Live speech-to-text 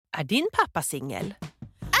Är din pappa singel?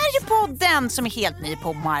 Är ju podden som är helt ny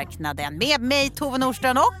på marknaden. Med mig, Tove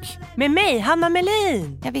Nordström och... Med mig, Hanna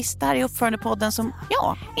Melin. Jag visste, här är uppförandepodden som,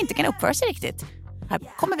 inte kan uppföra sig riktigt. Här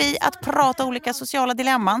kommer vi att prata olika sociala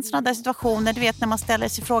dilemman, sådana där situationer, du vet när man ställer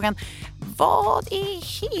sig frågan, vad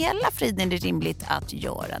är hela friden det rimligt att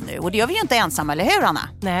göra nu? Och det gör vi ju inte ensamma, eller hur Anna?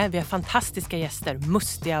 Nej, vi har fantastiska gäster,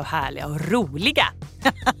 mustiga och härliga och roliga.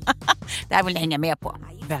 Det här vill ni hänga med på.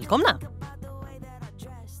 Välkomna!